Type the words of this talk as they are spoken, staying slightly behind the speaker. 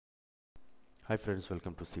Hi friends,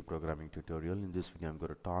 welcome to C programming tutorial. In this video I'm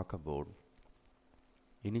going to talk about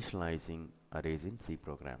initializing arrays in C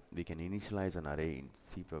program. We can initialize an array in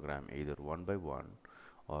C program either one by one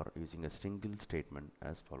or using a single statement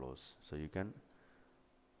as follows. So you can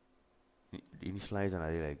initialize an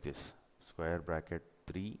array like this, square bracket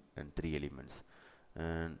 3 and 3 elements,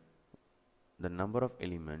 and the number of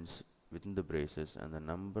elements within the braces and the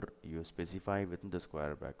number you specify within the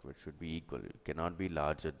square bracket should be equal. It cannot be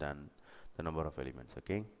larger than the number of elements.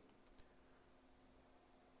 Okay,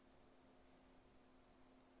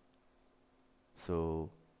 so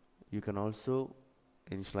you can also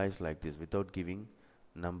initialize like this without giving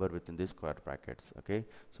number within the square brackets. Okay,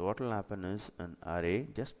 so what will happen is an array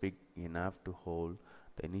just big enough to hold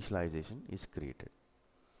the initialization is created.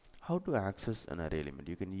 How to access an array element?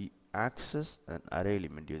 You can access an array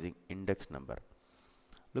element using index number.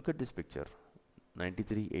 Look at this picture,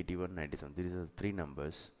 93, 81, 97. These are three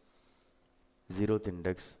numbers: 0th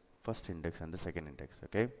index, first index and the second index.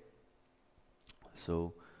 Okay,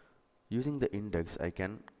 so using the index I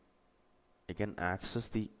can access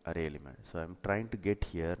the array element. So I'm trying to get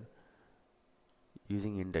here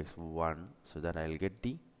using index 1 so that I'll get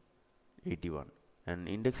the 81, and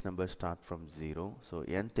index number start from 0, so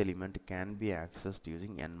nth element can be accessed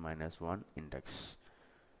using n minus 1 index.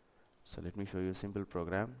 So let me show you a simple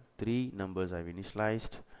program. Three numbers I've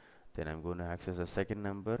initialized, then I'm going to access a second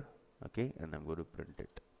number, okay, and I'm going to print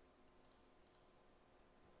it.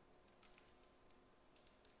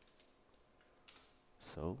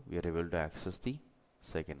 So we are able to access the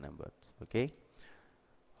second number. Okay,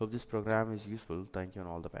 hope this program is useful. Thank you and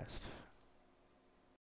all the best.